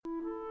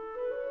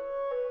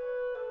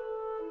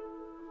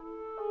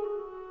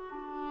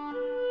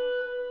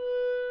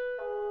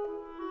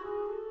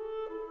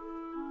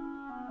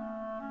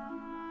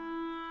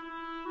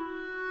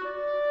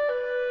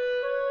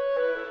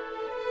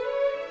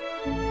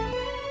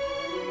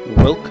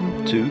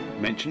Welcome to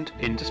Mentioned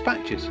in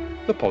Dispatches,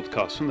 the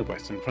podcast from the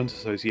Western Front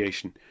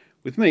Association,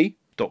 with me,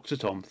 Dr.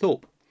 Tom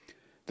Thorpe.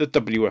 The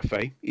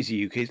WFA is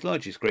the UK's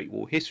largest Great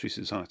War History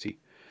Society.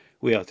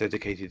 We are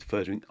dedicated to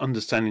furthering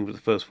understanding of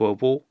the First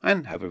World War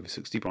and have over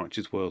 60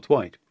 branches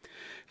worldwide.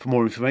 For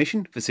more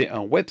information, visit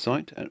our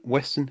website at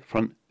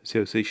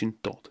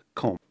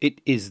westernfrontassociation.com.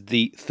 It is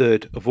the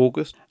 3rd of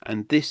August,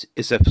 and this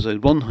is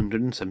episode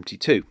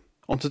 172.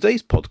 On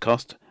today's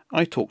podcast,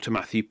 I talked to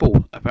Matthew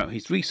Ball about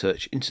his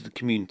research into the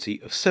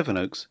community of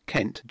Sevenoaks,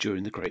 Kent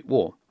during the Great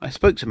War. I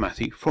spoke to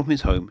Matthew from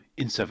his home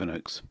in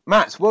Sevenoaks.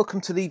 Matt,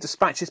 welcome to the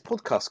Dispatches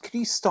podcast. Could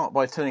you start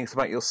by telling us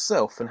about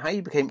yourself and how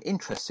you became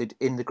interested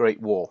in the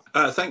Great War?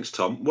 Thanks,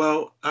 Tom.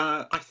 Well,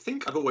 I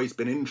think I've always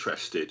been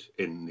interested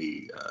in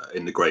the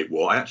Great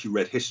War. I actually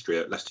read history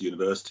at Leicester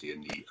University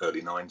in the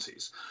early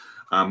 90s.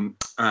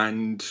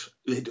 And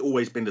it had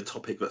always been the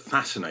topic that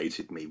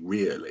fascinated me,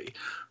 really.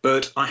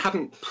 But I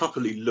hadn't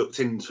properly looked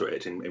into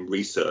it in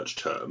research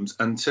terms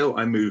until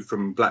I moved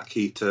from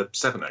Blackheath to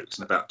Sevenoaks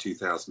in about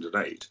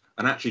 2008.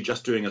 And actually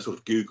just doing a sort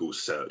of Google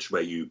search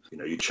where you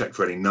check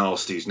for any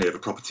nasties near the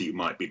property you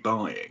might be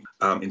buying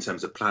in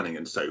terms of planning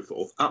and so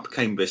forth, up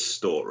came this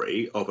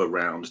story of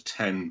around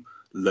 10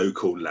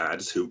 local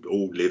lads who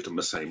all lived on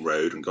the same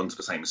road and gone to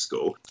the same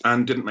school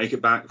and didn't make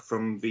it back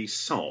from the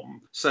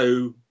Somme.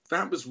 So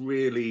that was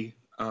really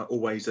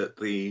always at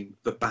the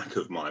back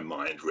of my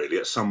mind, really,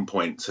 at some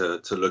point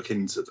to look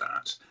into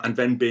that. And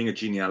then being a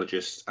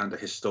genealogist and a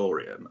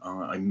historian,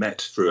 I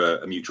met through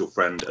a mutual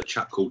friend, a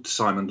chap called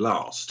Simon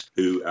Last,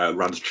 who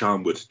runs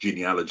Charnwood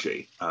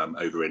Genealogy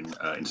over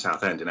in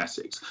Southend in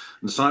Essex.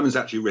 And Simon's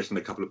actually written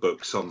a couple of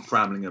books on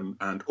Framlingham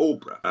and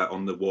Aldborough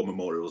on the war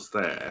memorials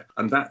there.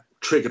 And that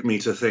triggered me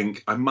to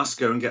think I must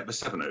go and get the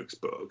Sevenoaks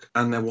book,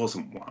 and there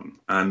wasn't one.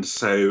 And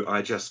so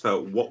I just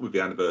felt, what with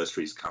the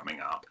anniversaries coming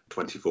up,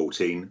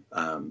 2014,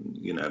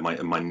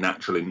 my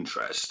natural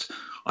interest,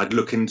 I'd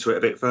look into it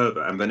a bit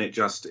further, and then it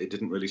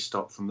didn't really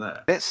stop from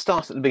there. Let's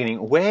start at the beginning.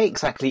 Where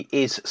exactly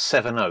is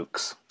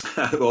Sevenoaks?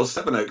 Well,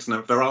 Sevenoaks,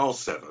 now there are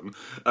 7.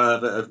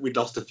 We'd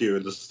lost a few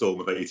in the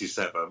storm of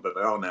 87, but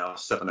there are now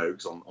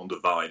Sevenoaks on the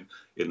Vine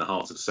in the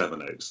heart of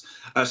Sevenoaks.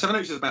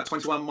 Sevenoaks is about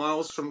 21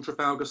 miles from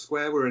Trafalgar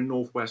Square. We're in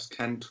northwest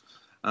Kent.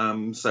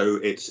 So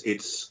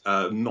it's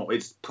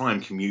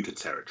prime commuter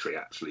territory,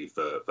 actually,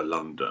 for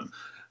London.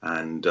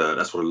 And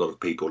that's what a lot of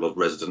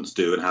residents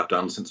do and have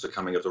done since the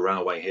coming of the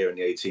railway here in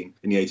the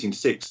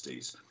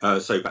 1860s.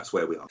 So that's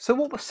where we are. So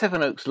what was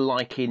Sevenoaks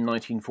like in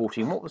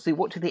 1914?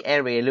 What did the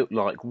area look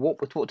like? What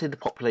did the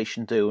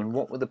population do, and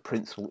what were the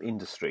principal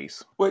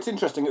industries? Well, it's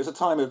interesting. It was a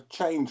time of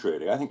change,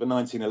 really. I think the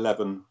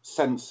 1911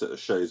 census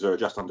shows there are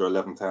just under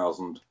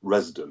 11,000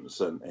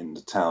 residents in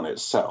the town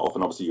itself,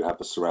 and obviously you have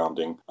the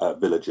surrounding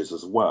villages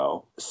as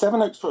well.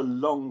 Sevenoaks for a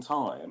long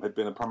time had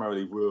been a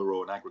primarily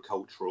rural and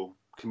agricultural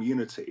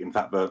community. In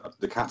fact,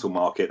 the cattle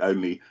market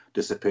only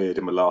disappeared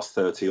in the last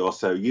 30 or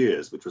so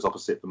years, which was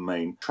opposite the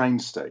main train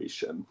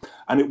station.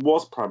 And it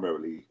was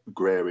primarily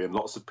agrarian.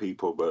 Lots of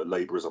people were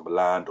labourers on the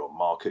land or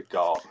market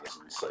gardeners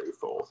and so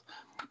forth.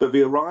 But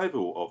the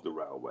arrival of the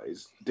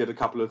railways did a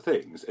couple of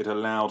things. It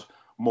allowed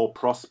more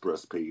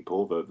prosperous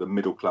people, the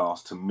middle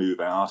class, to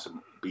move out and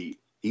be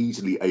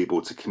easily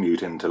able to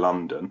commute into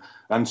London,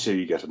 and so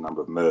you get a number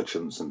of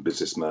merchants and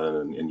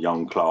businessmen and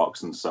young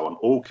clerks and so on,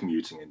 all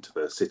commuting into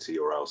the city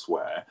or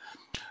elsewhere.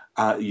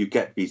 You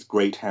get these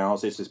great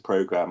houses, this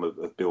programme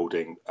of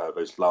building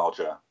those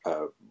larger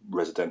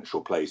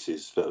residential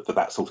places for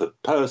that sort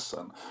of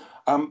person.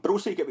 But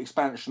also you get the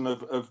expansion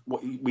of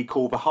what we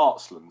call the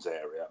Hartslands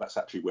area. That's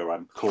actually where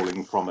I'm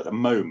calling from at the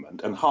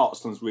moment. And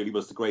Hartslands really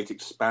was the great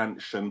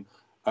expansion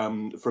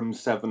from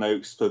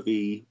Sevenoaks for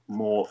the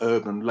more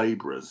urban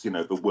labourers,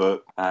 the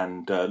work,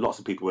 and lots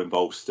of people were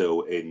involved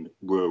still in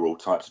rural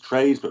types of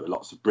trades, but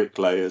lots of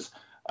bricklayers,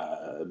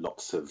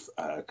 lots of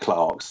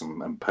clerks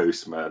and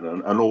postmen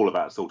and all of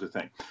that sort of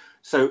thing.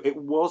 So it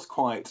was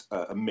quite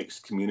a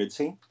mixed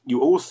community. You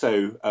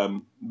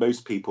also,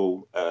 most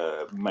people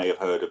may have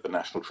heard of the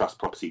National Trust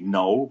property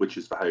Knowle, which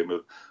is the home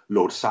of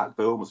Lord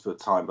Sackville, was for the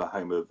time the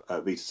home of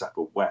Rita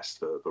Sackville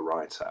West, the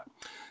writer.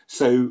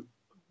 So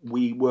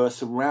we were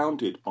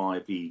surrounded by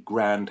the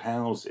grand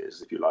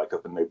houses, if you like,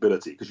 of the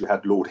nobility, because you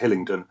had Lord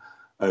Hillingdon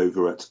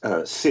over at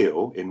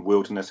Seal in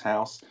Wilderness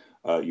House.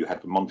 You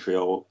had the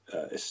Montreal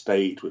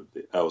estate with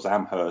Earls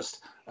Amherst.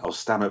 Earl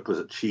Stanhope was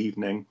at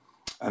Chevening.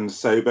 And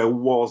so there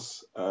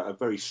was a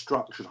very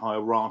structured,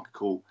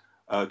 hierarchical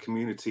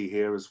community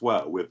here as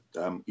well, with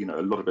a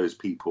lot of those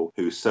people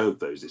who served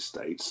those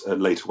estates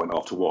later went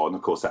off to war, and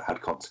of course that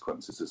had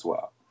consequences as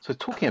well. So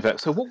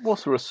what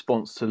was the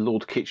response to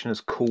Lord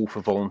Kitchener's call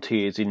for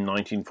volunteers in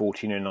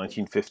 1914 and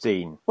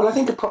 1915? Well, I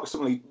think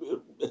approximately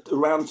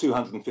around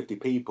 250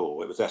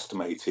 people, it was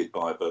estimated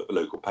by the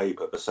local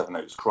paper, the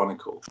Sevenoaks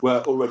Chronicle,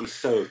 were already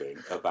serving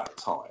at that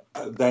time.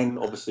 Then,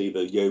 obviously,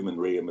 the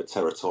yeomanry and the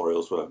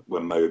territorials were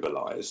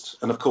mobilised.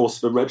 And, of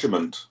course, the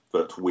regiment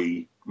that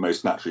we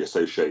most naturally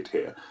associate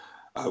here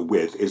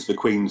with is the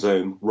Queen's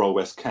Own Royal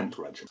West Kent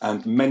Regiment.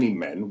 And many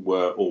men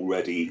were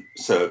already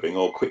serving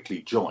or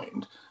quickly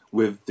joined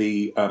with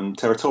the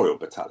territorial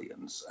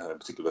battalions,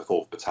 particularly the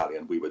 4th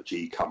Battalion. We were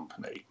G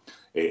Company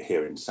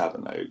here in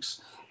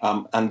Sevenoaks.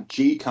 And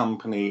G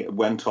Company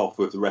went off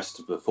with the rest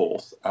of the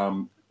 4th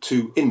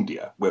to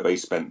India, where they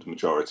spent the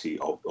majority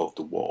of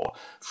the war,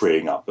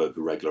 freeing up the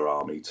regular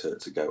army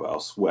to go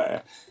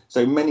elsewhere.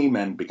 So many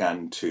men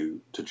began to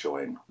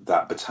join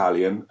that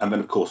battalion. And then,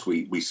 of course,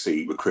 we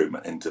see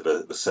recruitment into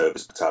the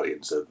service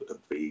battalions of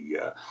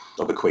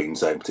the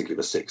Queen's Own, particularly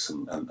the 6th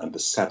and the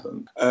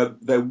 7th.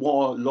 There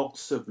were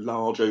lots of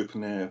large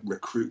open-air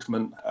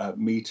recruitment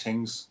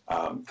meetings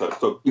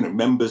for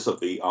members of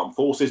the armed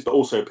forces, but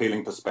also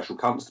appealing for special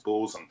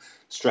constables and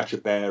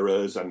stretcher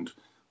bearers and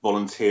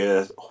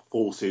volunteer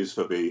forces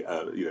for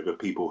the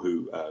people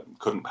who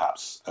couldn't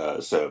perhaps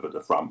serve at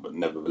the front, but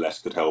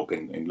nevertheless could help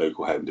in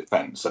local home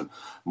defence and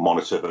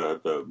monitor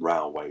the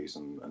railways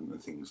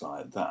and things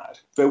like that.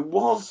 There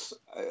was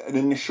an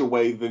initial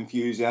wave of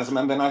enthusiasm,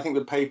 and then I think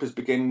the papers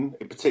begin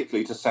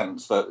particularly to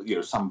sense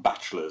that some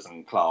bachelors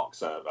and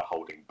clerks are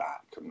holding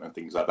back and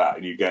things like that,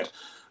 and you get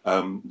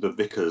the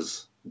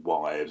vicar's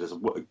wives. There's a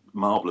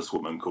marvellous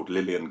woman called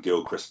Lillian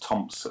Gilchrist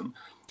Thompson,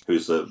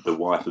 who's the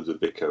wife of the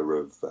vicar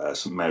of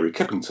St Mary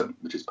Kippington,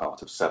 which is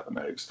part of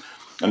Sevenoaks.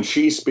 And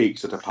she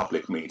speaks at a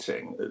public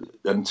meeting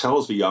and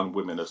tells the young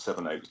women of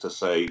Sevenoaks to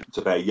say to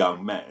their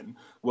young men,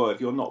 well,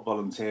 if you're not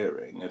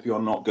volunteering, if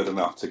you're not good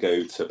enough to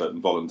go to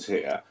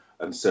volunteer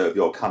and serve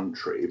your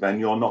country,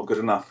 then you're not good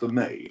enough for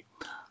me.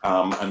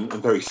 And a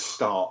very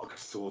stark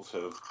sort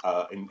of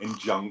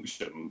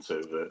injunction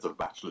to the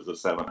bachelors of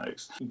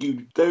Sevenoaks.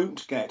 You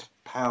don't get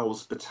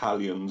PALS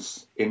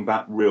battalions in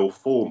that real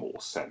formal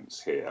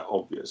sense here,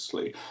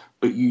 obviously,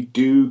 but you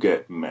do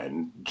get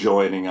men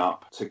joining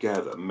up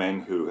together, men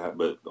who have,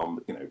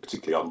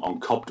 particularly on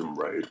Cobden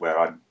Road, where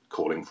I'm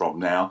calling from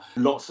now.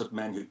 Lots of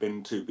men who'd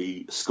been to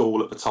the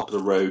school at the top of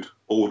the road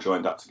all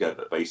joined up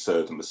together. They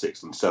served in the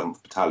 6th and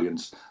 7th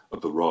Battalions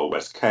of the Royal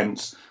West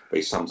Kents.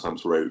 They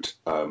sometimes wrote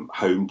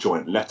home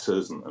joint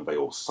letters and they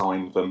all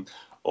signed them,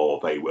 or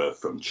they were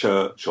from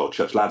church or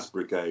Church Lads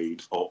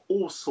Brigade, or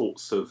all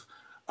sorts of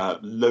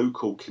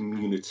local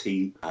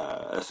community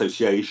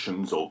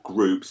associations or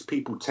groups.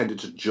 People tended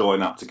to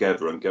join up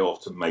together and go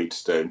off to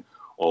Maidstone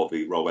or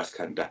the Royal West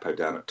Kent depot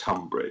down at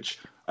Tunbridge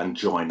and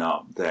join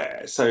up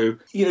there. So,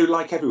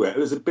 like everywhere, it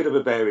was a bit of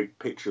a varied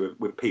picture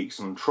with peaks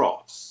and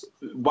troughs.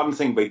 One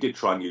thing they did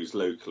try and use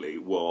locally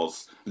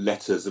was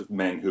letters of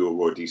men who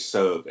were already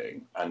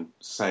serving and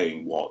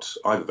saying what,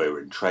 either they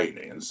were in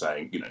training and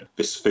saying,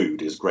 this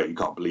food is great, you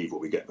can't believe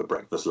what we get for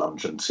breakfast,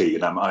 lunch and tea,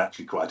 and I'm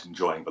actually quite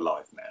enjoying the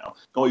life now.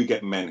 Or you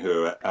get men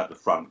who are at the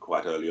front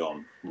quite early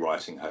on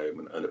writing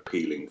home and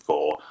appealing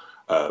for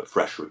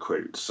fresh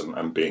recruits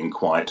and being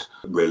quite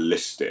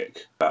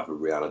realistic about the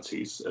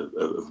realities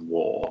of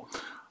war.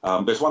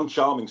 There's one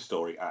charming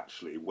story,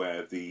 actually,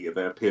 where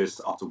there appears,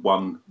 after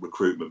one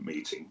recruitment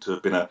meeting, to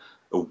have been a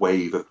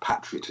wave of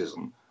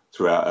patriotism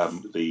throughout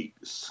the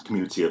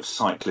community of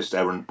cyclist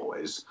errand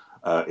boys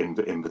in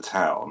the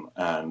town,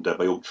 and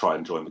they all try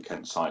and join the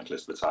Kent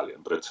Cyclist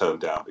Battalion, but are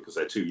turned down because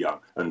they're too young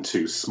and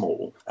too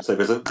small. So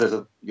there's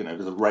a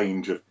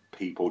range of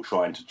people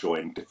trying to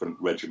join different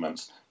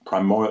regiments,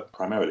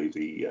 primarily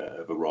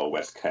the Royal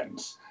West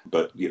Kents.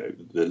 But the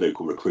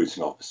local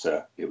recruiting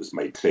officer, it was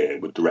made clear,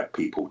 would direct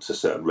people to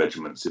certain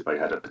regiments if they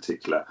had a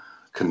particular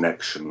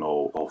connection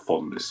or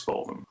fondness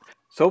for them.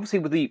 So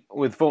obviously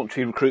with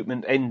voluntary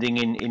recruitment ending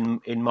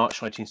in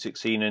March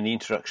 1916 and the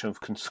introduction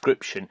of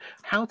conscription,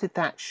 how did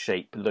that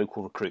shape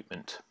local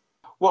recruitment?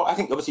 Well, I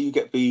think obviously you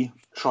get the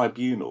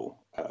tribunal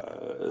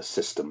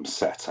system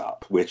set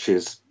up, which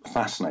is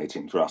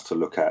fascinating for us to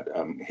look at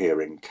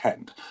here in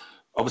Kent.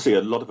 Obviously,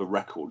 a lot of the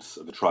records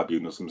of the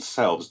tribunals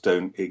themselves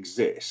don't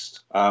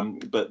exist,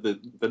 but the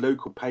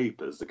local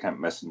papers, the Kent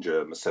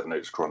Messenger and the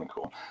Sevenoaks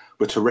Chronicle,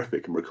 were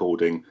terrific in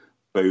recording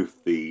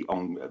both the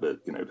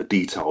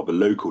detail of the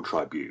local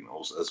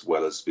tribunals as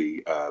well as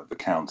the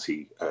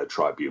county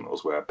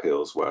tribunals where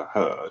appeals were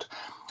heard,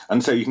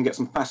 and so you can get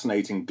some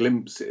fascinating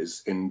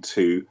glimpses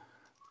into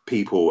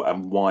people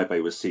and why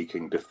they were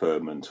seeking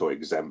deferment or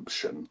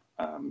exemption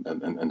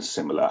and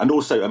similar. And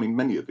also,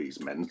 many of these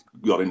men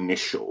got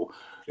initial.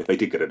 If they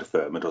did get a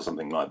deferment or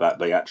something like that,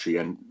 they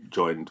actually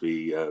joined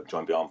the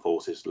armed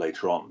forces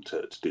later on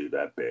to do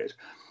their bit.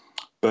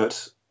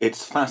 But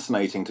it's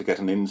fascinating to get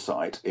an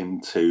insight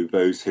into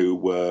those who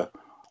were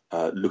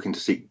looking to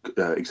seek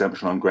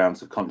exemption on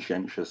grounds of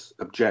conscientious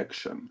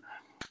objection.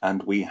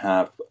 And we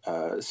have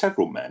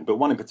several men, but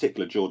one in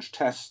particular, George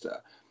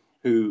Tester,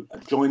 who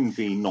joined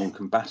the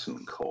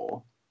non-combatant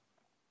corps,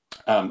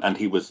 and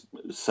he was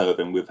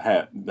serving with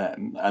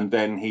them. And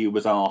then he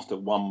was asked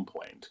at one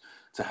point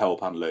to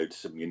help unload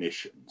some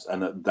munitions.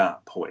 And at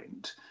that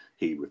point,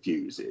 he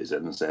refuses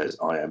and says,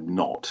 I'm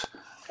not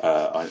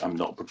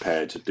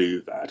prepared to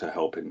do that, to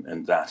help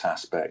in that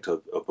aspect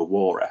of the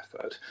war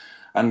effort.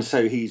 And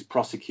so he's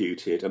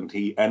prosecuted, and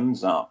he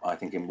ends up, I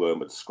think, in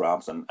Wormwood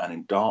Scrubs and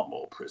in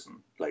Dartmoor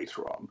prison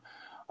later on.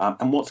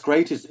 And what's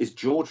great is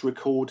George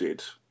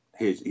recorded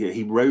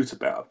he wrote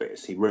about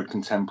this. He wrote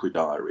contemporary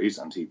diaries,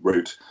 and he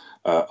wrote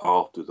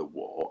after the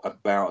war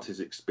about his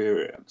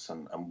experience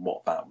and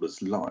what that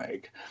was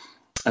like.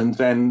 And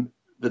then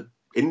the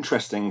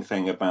interesting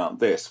thing about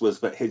this was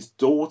that his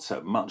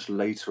daughter, much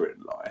later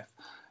in life,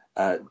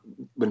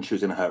 when she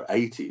was in her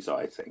 80s,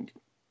 I think,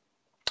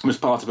 was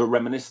part of a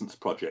reminiscence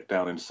project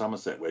down in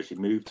Somerset where she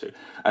moved to.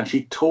 And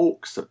she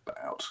talks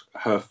about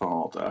her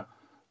father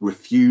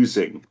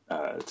refusing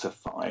to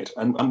fight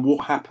and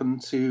what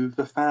happened to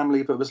the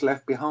family that was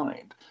left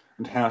behind,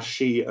 and how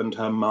she and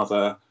her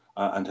mother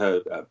and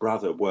her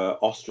brother were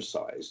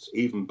ostracised,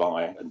 even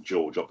by, and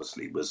George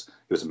obviously he was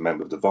a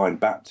member of the Divine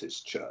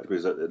Baptist Church, he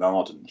was an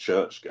ardent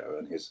churchgoer,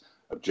 and his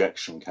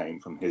objection came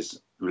from his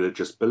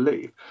religious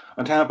belief,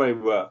 and how they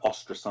were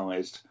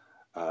ostracised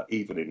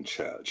even in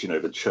church.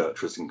 The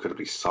church was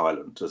incredibly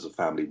silent as a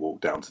family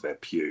walked down to their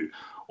pew,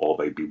 or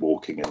they'd be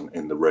walking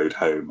in the road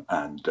home,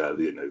 and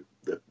the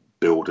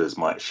builders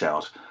might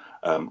shout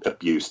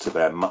abuse to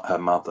her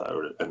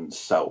mother, and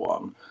so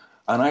on.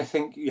 And I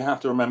think you have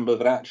to remember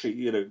that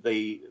actually,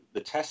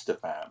 the Tester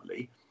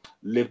family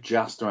lived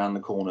just around the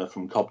corner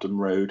from Cobden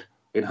Road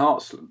in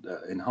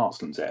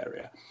Hartsland's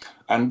area,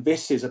 and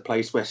this is a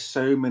place where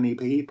so many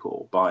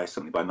people, by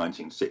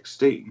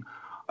 1916,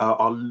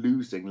 are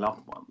losing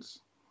loved ones.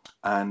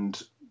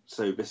 And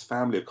so this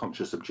family of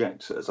conscious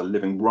objectors are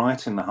living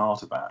right in the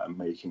heart of that and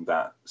making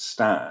that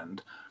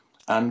stand.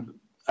 And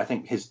I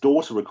think his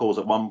daughter recalls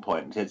at one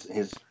point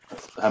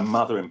her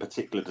mother in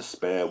particular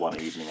despair one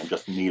evening and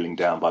just kneeling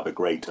down by the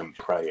grate and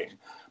praying,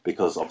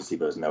 because obviously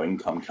there was no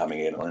income coming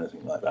in or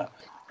anything like that.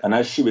 And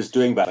as she was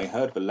doing that, I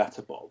heard the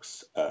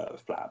letterbox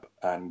flap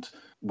and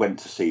went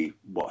to see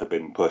what had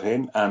been put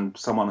in, and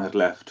someone had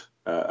left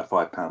a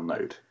 £5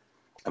 note.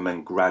 And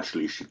then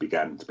gradually she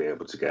began to be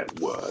able to get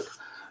word.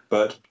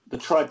 But the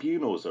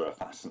tribunals are a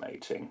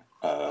fascinating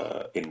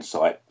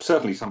insight.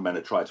 Certainly some men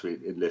have tried to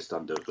enlist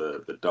under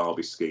the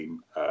Derby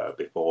scheme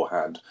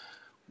beforehand.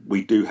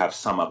 We do have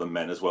some other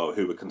men as well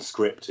who were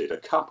conscripted, a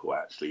couple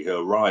actually, who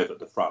arrive at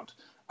the front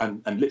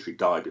and literally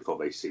die before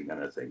they've seen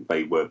anything.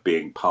 They were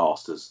being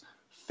passed as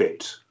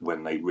fit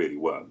when they really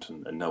weren't,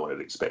 and no one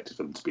had expected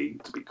them to be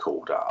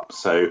called up.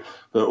 So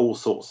there are all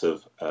sorts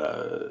of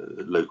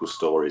local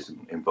stories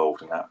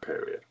involved in that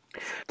period.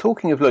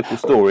 Talking of local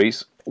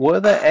stories, were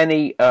there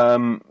any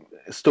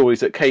stories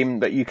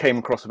that you came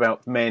across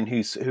about men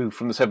who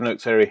from the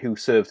Sevenoaks area who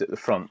served at the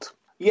front?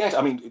 Yes,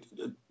 I mean,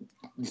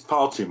 it's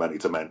far too many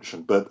to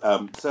mention, but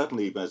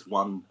certainly there's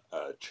one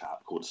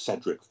chap called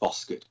Cedric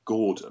Foskett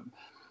Gordon.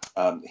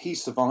 He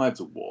survived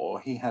the war.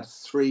 He had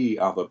three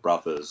other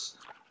brothers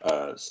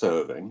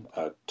serving.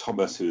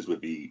 Thomas, who was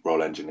with the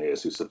Royal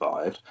Engineers, who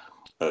survived.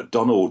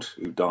 Donald,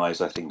 who dies,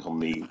 I think, on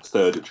the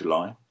 3rd of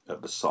July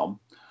at the Somme.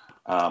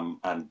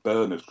 And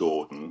Bernard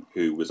Gordon,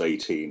 who was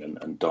 18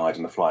 and died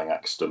in a flying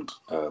accident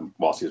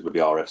whilst he was with the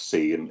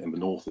RFC in the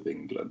north of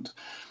England.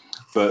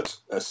 But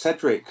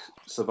Cedric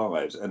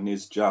survives and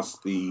is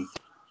just the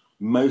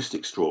most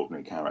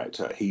extraordinary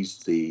character.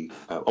 He's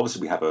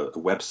obviously we have a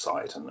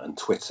website and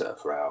Twitter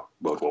for our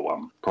World War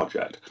I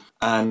project.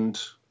 And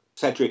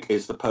Cedric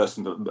is the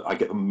person that I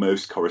get the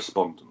most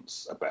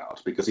correspondence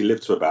about, because he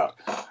lived to about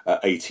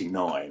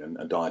 89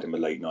 and died in the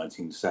late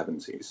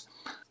 1970s.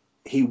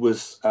 He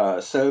was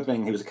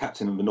serving, he was a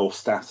captain of the North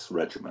Staffs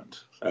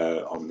Regiment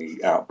on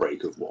the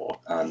outbreak of war,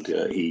 and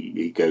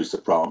he goes to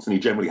France, and he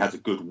generally has a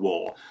good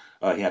war.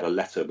 He had a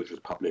letter which was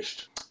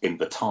published in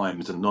the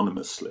Times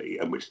anonymously,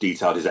 and which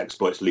detailed his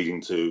exploits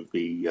leading to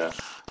the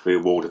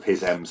award of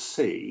his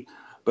MC.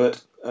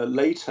 But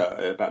later,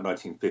 about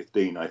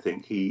 1915, I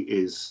think, he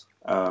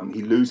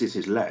loses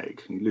his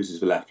leg, he loses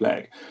the left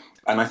leg.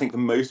 And I think a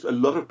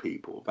lot of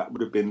people, that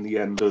would have been the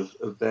end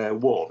of their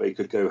war. They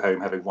could go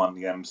home having won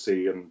the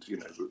MC and,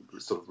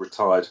 sort of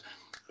retired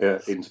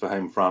into the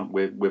home front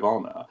with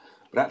honour.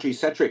 But actually,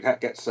 Cedric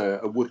gets a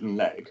wooden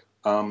leg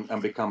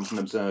and becomes an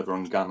observer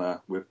and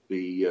gunner with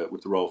the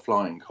Royal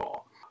Flying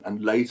Corps.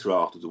 And later,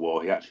 after the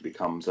war, he actually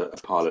becomes a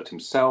pilot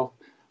himself.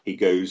 He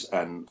goes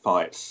and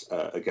fights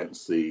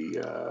against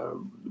the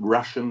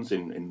Russians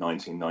in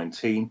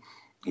 1919.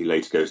 He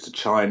later goes to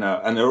China,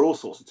 and there are all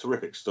sorts of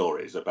terrific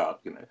stories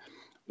about,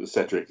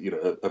 Cedric,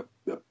 a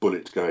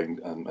bullet going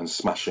and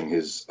smashing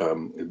his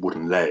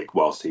wooden leg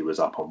whilst he was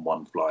up on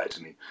one flight,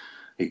 and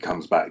he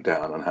comes back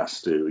down and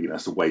has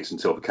to wait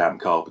until the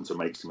camp carpenter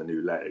makes him a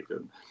new leg.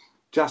 And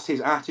just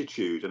his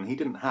attitude, and he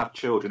didn't have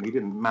children, he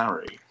didn't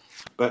marry,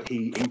 but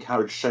he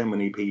encouraged so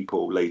many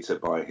people later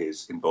by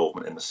his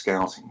involvement in the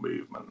scouting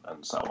movement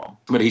and so on.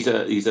 But he's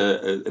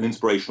an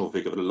inspirational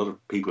figure that a lot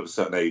of people of a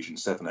certain age in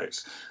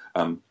Sevenoaks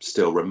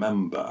still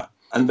remember.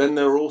 And then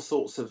there are all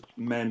sorts of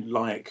men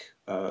like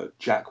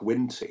Jack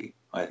Winty.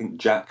 I think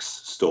Jack's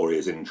story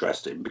is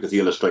interesting because he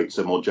illustrates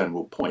a more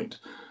general point,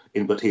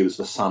 in that he was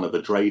the son of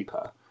a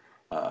draper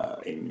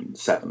in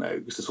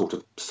Sevenoaks, the sort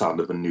of son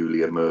of a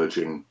newly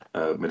emerging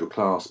middle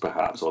class,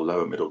 perhaps, or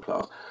lower middle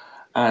class.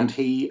 And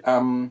he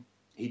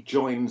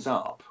joins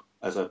up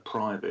as a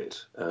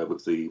private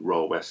with the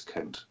Royal West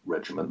Kent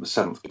Regiment, the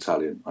 7th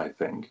Battalion, I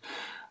think.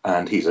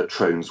 And he's at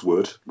Trones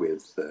Wood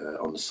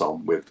on the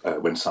Somme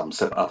when some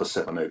other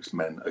Sevenoaks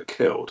men are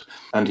killed.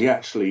 And he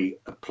actually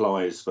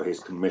applies for his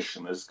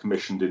commission as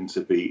commissioned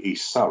into the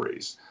East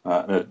Surreys.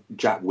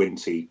 Jack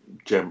Winty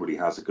generally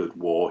has a good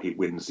war. He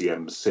wins the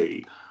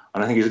MC.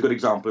 And I think he's a good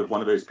example of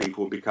one of those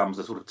people who becomes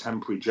a sort of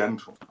temporary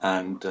general.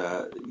 And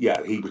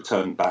he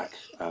returned back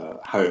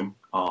home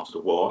after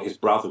the war. His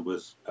brother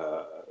was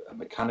a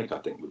mechanic, I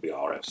think, with the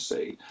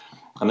RFC.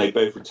 And they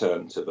both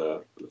returned to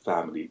the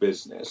family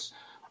business.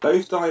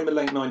 Both died in the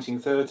late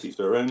 1930s.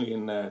 They were only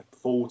in their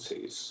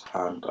 40s.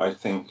 And I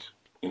think,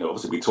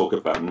 obviously we talk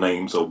about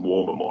names of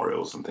war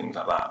memorials and things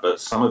like that, but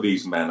some of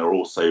these men are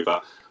also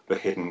the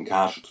hidden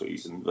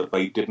casualties, and that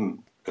they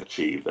didn't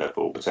achieve their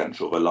full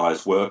potential. Their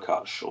lives were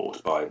cut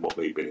short by what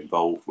they've been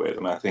involved with.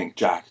 And I think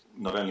Jack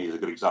not only is a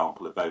good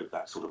example about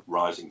that sort of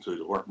rising through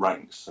the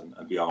ranks and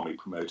the army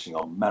promoting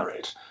on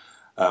merit,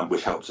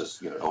 which helps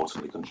us,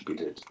 ultimately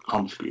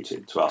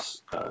contributed to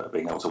us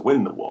being able to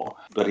win the war.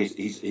 But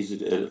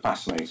he's a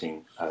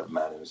fascinating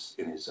man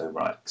in his own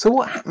right. So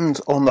what happened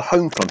on the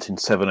home front in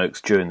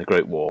Sevenoaks during the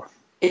Great War?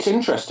 It's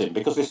interesting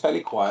because this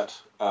fairly quiet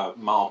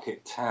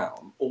market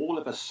town all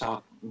of a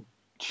sudden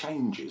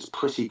changes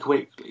pretty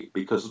quickly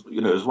because,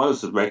 as well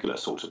as the regular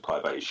sort of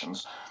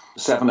privations,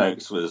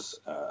 Sevenoaks was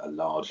a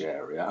large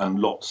area and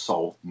lots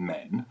of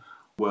men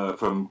were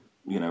from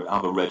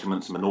other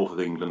regiments in the north of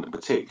England in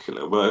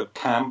particular, were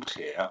camped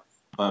here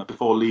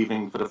before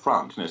leaving for the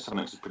front.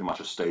 Sevenoaks is pretty much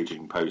a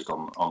staging post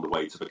on the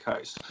way to the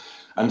coast.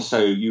 And so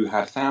you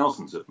had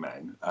thousands of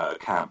men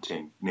camped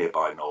in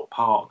nearby Knoll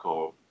Park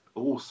or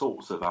all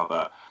sorts of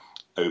other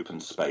open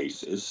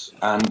spaces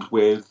and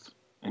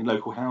in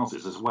local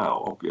houses as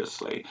well,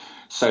 obviously.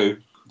 So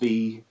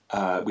we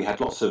had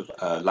lots of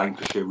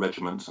Lancashire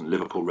regiments and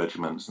Liverpool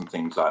regiments and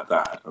things like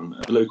that. And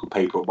the local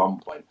paper at one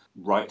point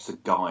writes a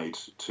guide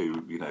to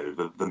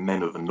the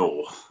men of the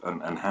North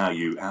and how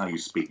you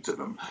speak to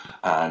them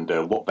and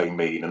what they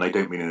mean. And they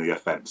don't mean any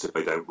offence if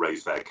they don't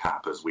raise their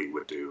cap as we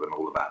would do and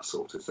all of that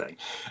sort of thing.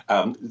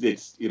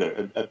 It's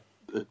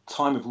a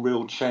time of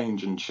real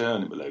change and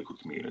churn in the local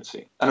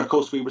community. And of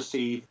course we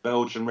receive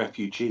Belgian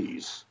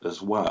refugees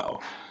as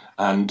well.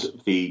 And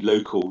the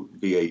local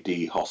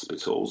VAD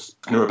hospitals,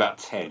 and there were about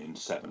 10 in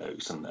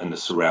Sevenoaks and the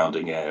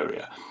surrounding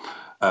area,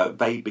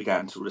 they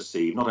began to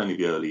receive not only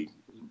the early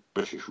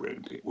British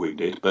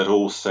wounded, but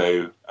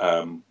also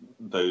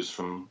those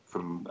from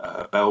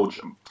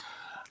Belgium.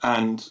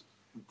 And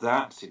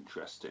that's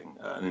interesting,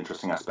 an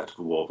interesting aspect of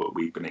the war that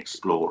we've been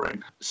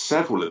exploring.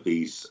 Several of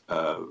these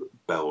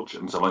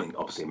Belgians, I think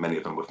obviously many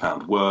of them were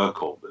found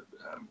work or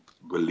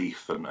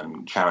relief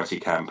and charity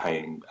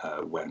campaigning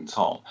went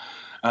on.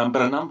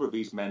 But a number of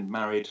these men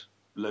married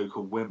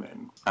local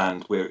women,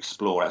 and that's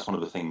one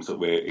of the things that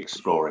we're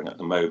exploring at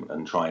the moment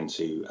and trying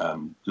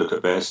to look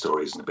at their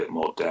stories in a bit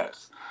more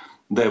depth.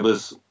 There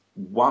was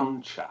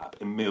one chap,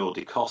 Emile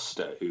de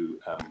Costa, who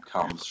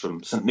comes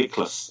from St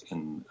Nicholas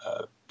in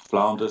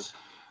Flanders,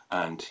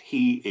 and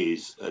he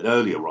is an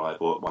early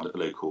arrival at one of the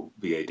local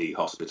VAD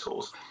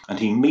hospitals, and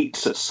he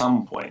meets at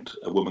some point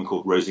a woman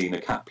called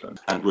Rosina Kaplan,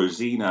 and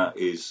Rosina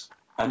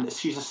and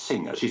she's a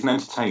singer, she's an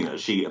entertainer,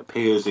 she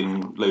appears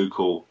in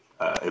local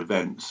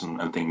events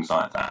and things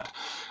like that.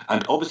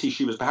 And obviously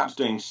she was perhaps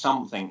doing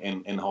something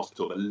in the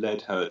hospital that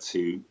led her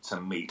to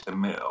meet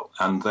Emile,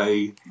 and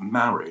they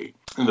marry.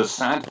 And the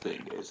sad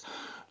thing is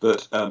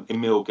that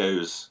Emile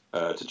goes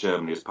to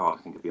Germany as part,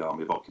 I think, of the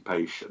Army of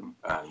Occupation,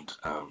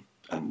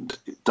 and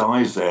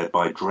dies there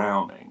by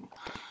drowning.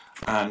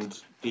 And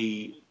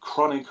the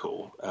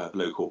Chronicle,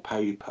 local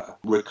paper,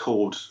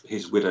 records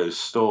his widow's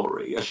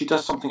story. She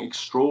does something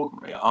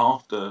extraordinary.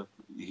 After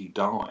he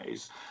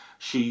dies,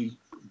 she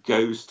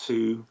goes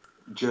to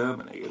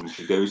Germany and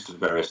she goes to the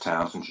various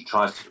towns and she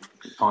tries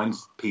to find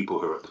people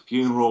who are at the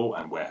funeral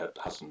and where her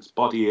husband's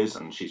body is,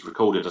 and she's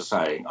recorded as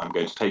saying, I'm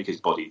going to take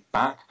his body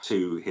back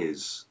to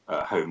his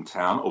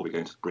hometown, or we're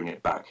going to bring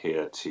it back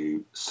here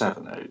to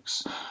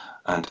Sevenoaks.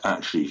 And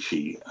actually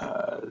she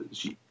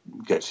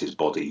gets his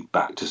body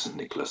back to St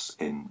Nicholas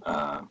in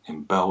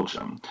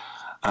Belgium.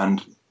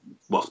 And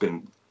what's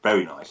been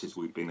very nice is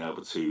we've been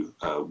able to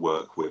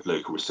work with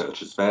local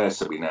researchers there,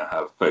 so we now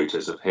have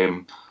photos of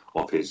him,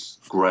 of his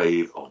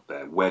grave, of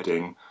their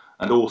wedding,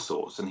 and all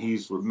sorts. And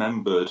he's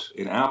remembered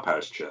in our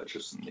parish church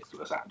of St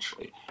Nicholas,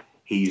 actually.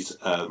 He's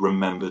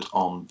remembered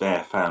on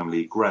their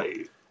family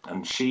grave.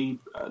 And she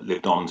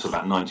lived on until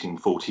about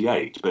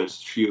 1948, but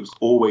she was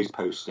always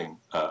posting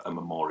a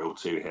memorial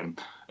to him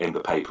in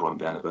the paper on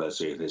the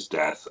anniversary of his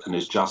death, and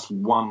is just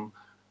one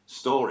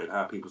story of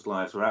how people's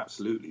lives were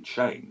absolutely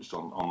changed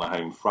on the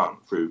home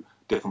front through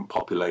different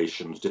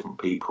populations, different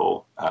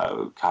people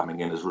coming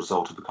in as a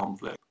result of the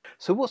conflict.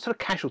 So what sort of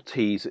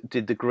casualties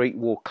did the Great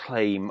War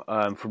claim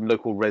from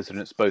local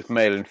residents, both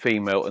male and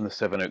female, in the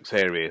Sevenoaks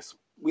areas?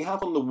 We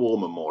have on the war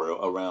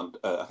memorial around,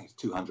 I think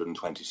it's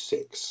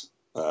 226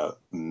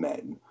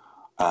 men.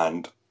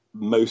 And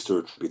Most are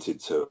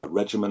attributed to a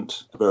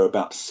regiment. There are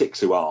about 6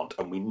 who aren't,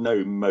 and we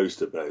know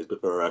most of those,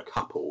 but there are a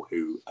couple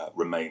who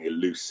remain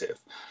elusive,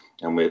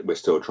 and we're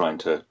still trying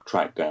to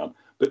track down.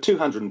 But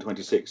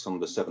 226 on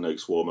the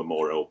Sevenoaks War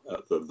Memorial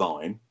at the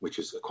Vine, which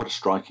is quite a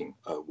striking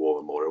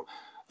war memorial,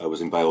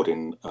 was unveiled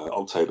in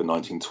October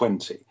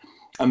 1920.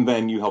 And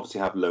then you obviously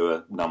have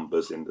lower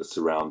numbers in the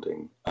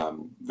surrounding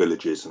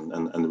villages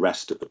and the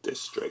rest of the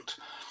district.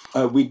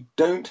 We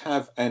don't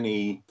have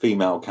any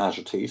female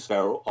casualties.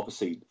 There are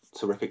obviously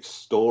terrific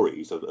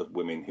stories of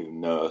women who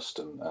nursed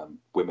and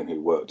women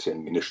who worked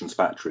in munitions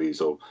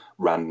factories or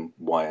ran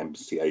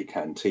YMCA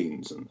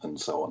canteens and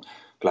so on.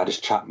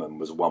 Gladys Chapman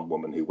was one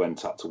woman who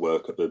went up to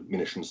work at the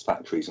munitions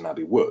factories in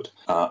Abbey Wood,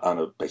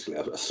 and basically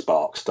a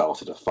spark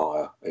started a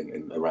fire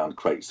in around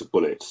crates of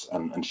bullets,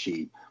 and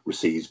she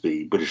receives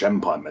the British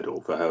Empire Medal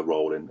for her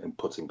role in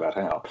putting that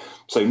out.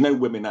 So no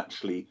women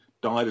actually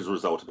died as a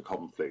result of the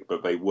conflict,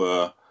 but they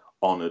were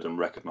honoured and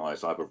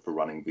recognised either for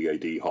running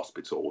VAD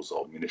hospitals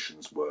or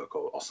munitions work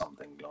or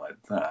something like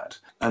that.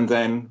 And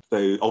then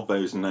of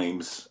those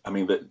names, I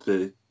mean,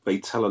 they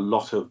tell a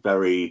lot of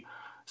very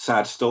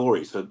sad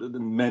stories for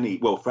many,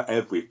 well, for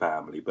every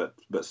family, but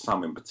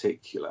some in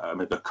particular. I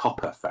mean, the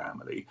Copper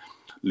family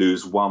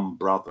lose one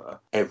brother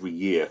every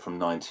year from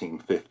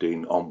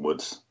 1915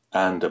 onwards,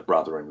 and a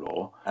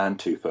brother-in-law and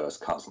 2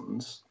 first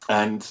cousins.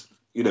 And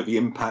the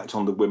impact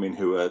on the women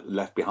who were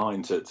left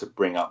behind to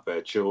bring up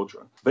their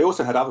children. They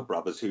also had other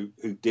brothers who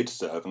did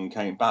serve and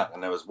came back.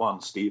 And there was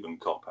one, Stephen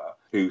Copper,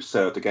 who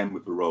served again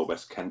with the Royal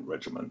West Kent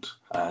Regiment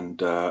and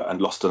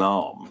lost an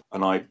arm.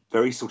 And I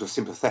very sort of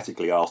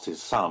sympathetically asked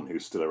his son,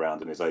 who's still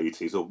around in his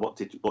 80s, "Or what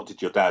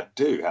did your dad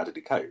do? How did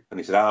he cope?" And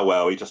he said,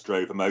 well, he just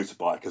drove a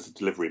motorbike as a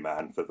delivery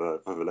man for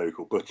the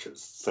local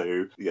butchers.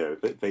 So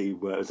they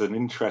were, it's an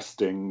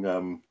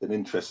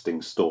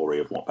interesting story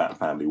of what that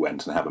family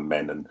went and how the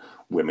men and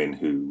women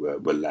who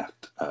were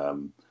left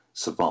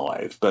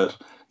survived. But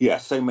yeah,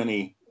 so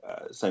many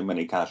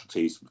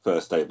casualties.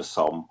 First day of the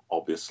Somme,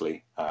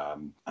 obviously,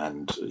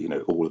 and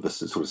all of the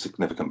sort of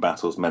significant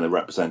battles men are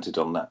represented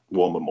on that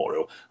war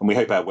memorial. And we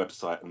hope our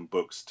website and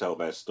books tell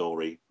their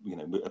story,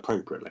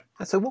 appropriately.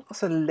 And so, what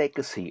was the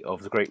legacy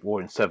of the Great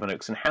War in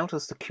Sevenoaks, and how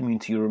does the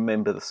community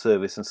remember the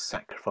service and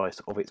sacrifice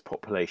of its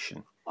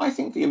population? I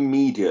think the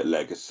immediate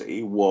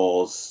legacy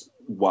was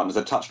one, as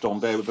I touched on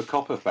there, with the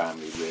Copper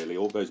family, really.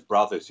 All those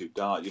brothers who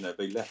died,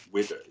 they left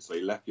widows, they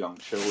left young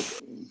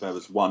children. There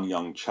was one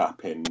young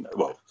chap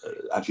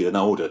actually an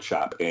older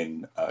chap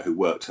who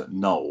worked at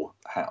Knoll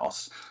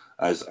House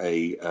as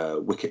a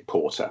wicket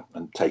porter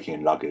and taking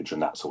in luggage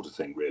and that sort of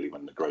thing, really,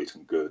 when the great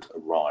and good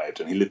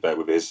arrived. And he lived there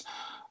with his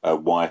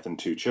wife and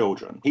 2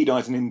 children. He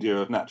died in India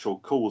of natural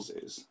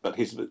causes, but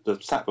the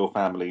Sackville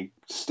family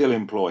still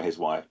employ his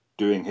wife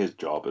doing his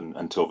job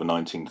until the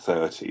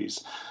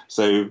 1930s.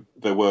 So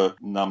there were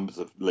numbers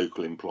of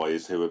local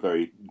employees who were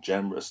very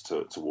generous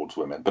towards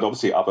women. But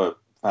obviously other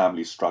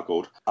families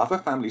struggled. Other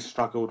families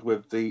struggled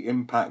with the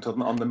impact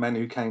on the men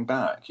who came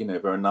back.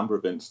 There are a number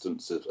of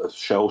instances of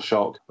shell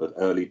shock, of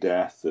early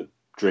death, of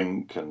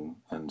drink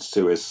and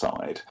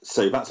suicide.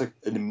 So that's an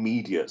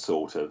immediate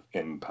sort of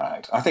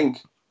impact. I think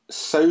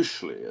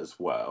socially as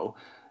well,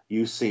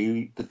 you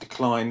see the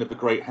decline of the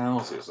great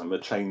houses and the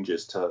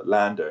changes to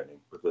landowning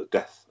with the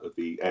death of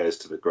the heirs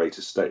to the great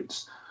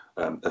estates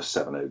of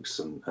Sevenoaks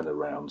and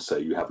around. So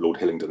you have Lord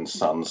Hillingdon's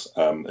sons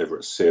over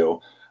at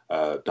Seal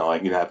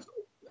dying. You have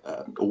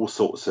all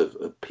sorts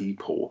of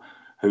people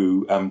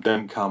who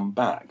don't come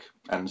back.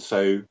 And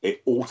so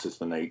it alters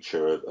the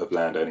nature of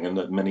landowning, and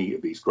that many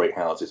of these great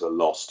houses are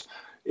lost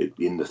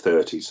in the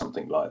 30s,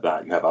 something like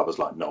that. You have others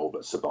like Knoll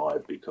that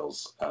survived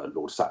because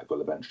Lord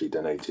Sackville eventually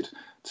donated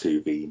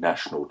to the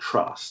National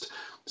Trust.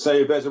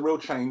 So there's a real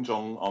change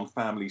on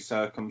family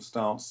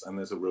circumstance, and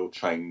there's a real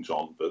change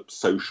on the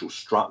social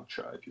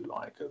structure, if you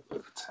like, of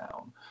the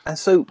town. And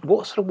so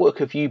what sort of work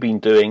have you been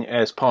doing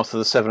as part of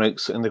the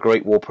Sevenoaks and the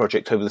Great War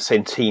project over the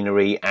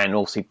centenary and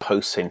also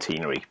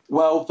post-centenary?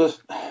 Well, the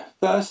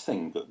first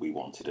thing that we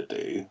wanted to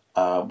do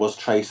was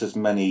trace as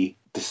many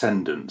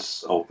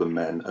descendants of the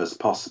men as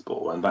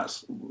possible, and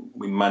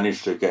we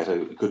managed to get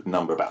a good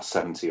number, about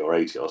 70 or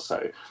 80 or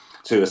so,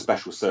 to a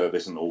special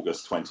service in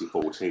August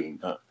 2014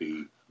 at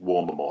the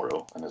War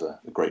Memorial, and there's a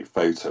great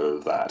photo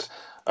of that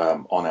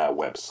on our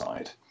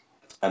website,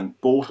 and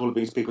brought all of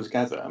these people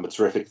together. And the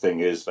terrific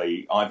thing is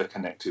they either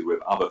connected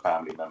with other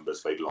family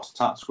members they'd lost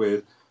touch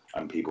with,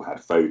 and people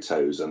had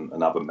photos and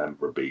other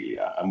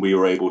memorabilia, and we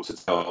were able to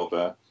tell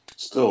the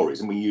stories.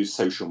 And we use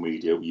social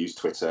media, we use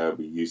Twitter,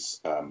 we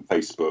use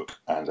Facebook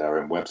and our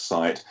own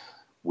website.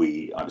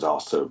 I was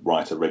asked to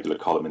write a regular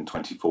column in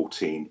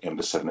 2014 in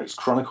the Sevenoaks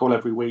Chronicle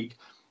every week,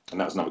 and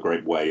that was another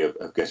great way of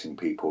getting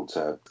people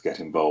to get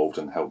involved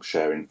and help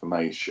share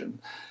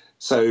information.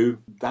 So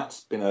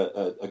that's been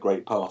a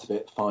great part of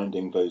it,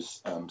 finding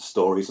those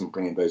stories and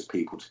bringing those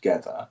people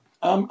together.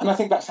 And I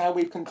think that's how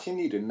we've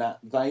continued in that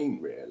vein,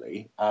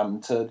 really,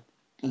 to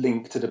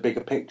link to the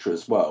bigger picture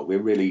as well.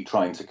 We're really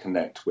trying to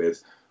connect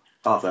with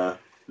other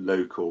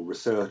local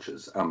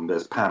researchers.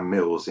 There's Pam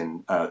Mills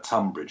in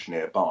Tunbridge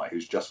nearby,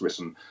 who's just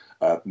written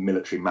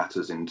Military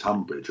Matters in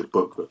Tunbridge, a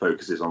book that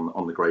focuses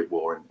on the Great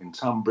War in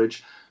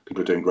Tunbridge.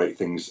 People are doing great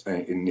things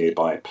in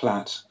nearby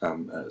Platt,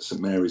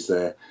 St Mary's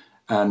there,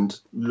 and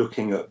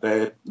looking at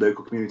their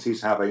local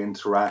communities, how they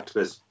interact.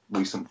 There's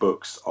recent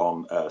books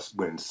on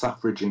women's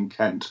suffrage in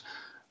Kent.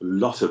 A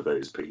lot of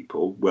those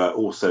people were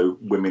also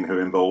women who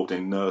are involved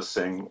in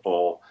nursing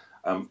or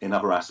in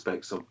other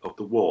aspects of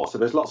the war. So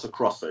there's lots of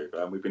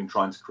crossover, and we've been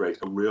trying to create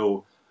a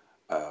real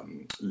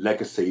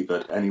legacy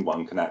that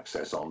anyone can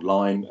access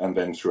online and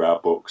then through our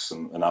books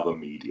and other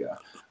media,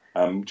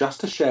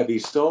 just to share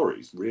these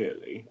stories,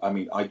 really. I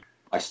mean,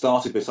 I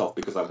started this off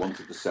because I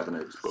wanted the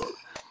Sevenoaks book,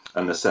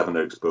 and the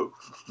Sevenoaks book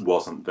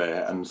wasn't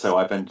there, and so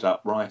I've ended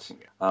up writing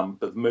it. But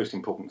the most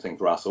important thing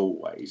for us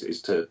always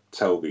is to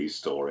tell these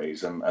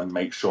stories and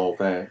make sure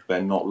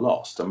they're not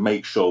lost, and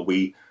make sure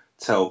we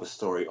tell the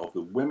story of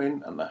the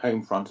women and the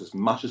home front as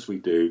much as we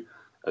do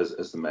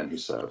as the men who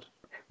served.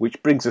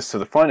 Which brings us to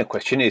the final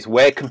question, is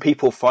where can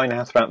people find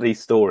out about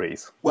these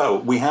stories? Well,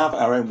 we have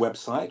our own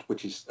website,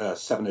 which is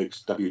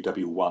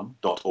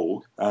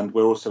sevenoaksww1.org, and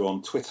we're also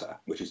on Twitter,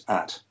 which is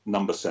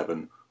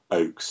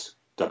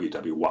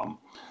 @7oaksww1.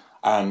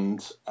 And,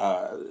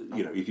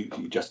 if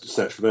you just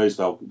search for those,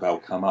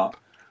 they'll come up.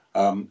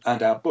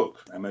 And our book,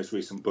 our most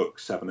recent book,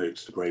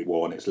 Sevenoaks, The Great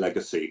War and Its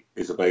Legacy,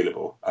 is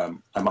available. I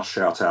must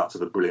shout out to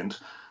the brilliant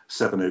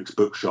Sevenoaks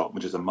Bookshop,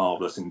 which is a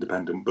marvellous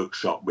independent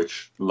bookshop,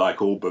 which,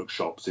 like all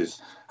bookshops,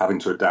 is having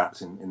to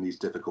adapt in these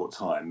difficult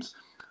times.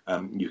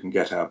 You can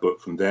get our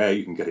book from there.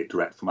 You can get it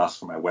direct from us,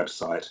 from our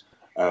website,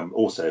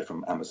 also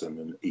from Amazon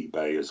and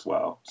eBay as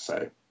well.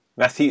 So,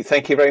 Matthew,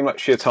 thank you very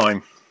much for your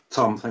time.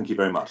 Tom, thank you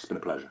very much. It's been a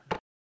pleasure.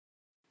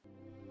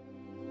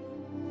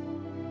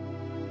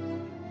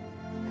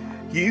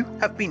 You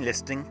have been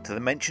listening to the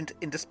Mentioned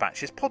in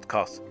Dispatches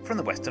podcast from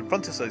the Western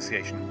Front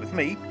Association with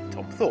me,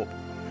 Tom Thorpe.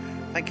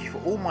 Thank you for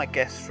all my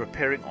guests for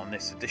appearing on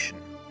this edition.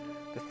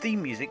 The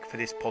theme music for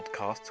this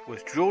podcast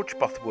was George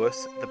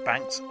Butterworth's The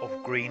Banks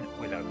of Green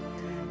Willow.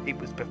 It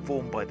was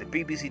performed by the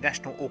BBC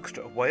National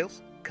Orchestra of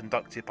Wales,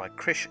 conducted by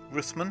Krish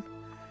Russman,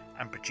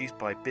 and produced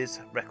by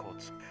Biz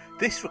Records.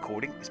 This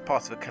recording is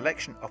part of a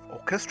collection of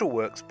orchestral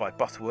works by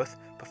Butterworth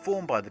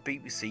performed by the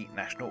BBC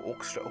National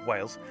Orchestra of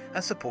Wales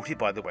and supported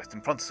by the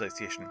Western Front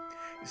Association.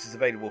 This is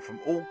available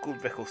from all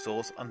good record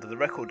stores under the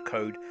record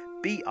code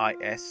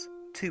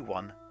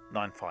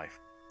BIS2195.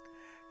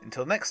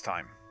 Until next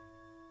time.